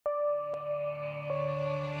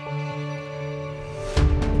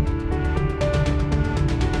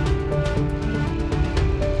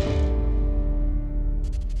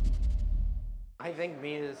think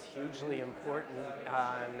media is hugely important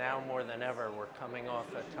now more than ever. We're coming off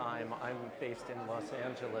a time, I'm based in Los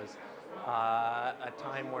Angeles, a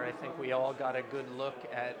time where I think we all got a good look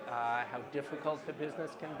at how difficult the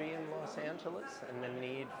business can be in Los Angeles and the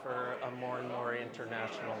need for a more and more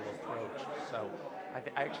international approach. So I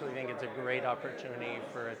actually think it's a great opportunity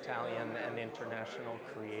for Italian and international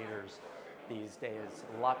creators these days.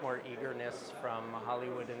 A lot more eagerness from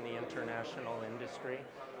Hollywood and the international industry,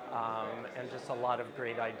 and just a lot of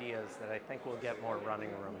great ideas that I think will get more running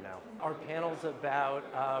room now. Our panel's about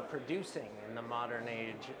producing in the modern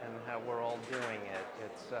age and how we're all doing it.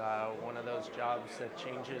 It's one of those jobs that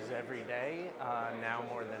changes every day, now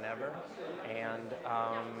more than ever, and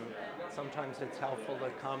sometimes it's helpful to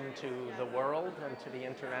come to the world and to the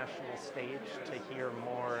international stage to hear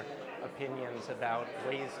more opinions about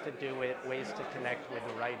ways to do it, ways to connect with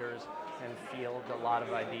the writers and field a lot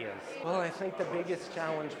of ideas. Well, I think the biggest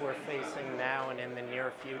challenge we're facing now and in the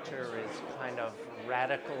near future is kind of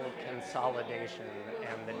radical consolidation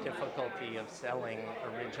and the difficulty of selling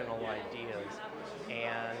original ideas.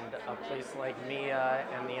 And a place like MIA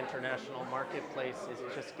and the international marketplace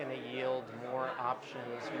is just going to yield more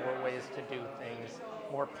options, more ways to do things,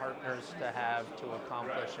 more partners to have to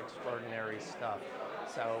accomplish extraordinary stuff.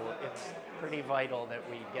 So it's pretty vital that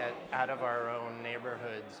we get out of our own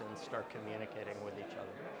neighborhoods and start communicating with each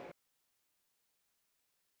other.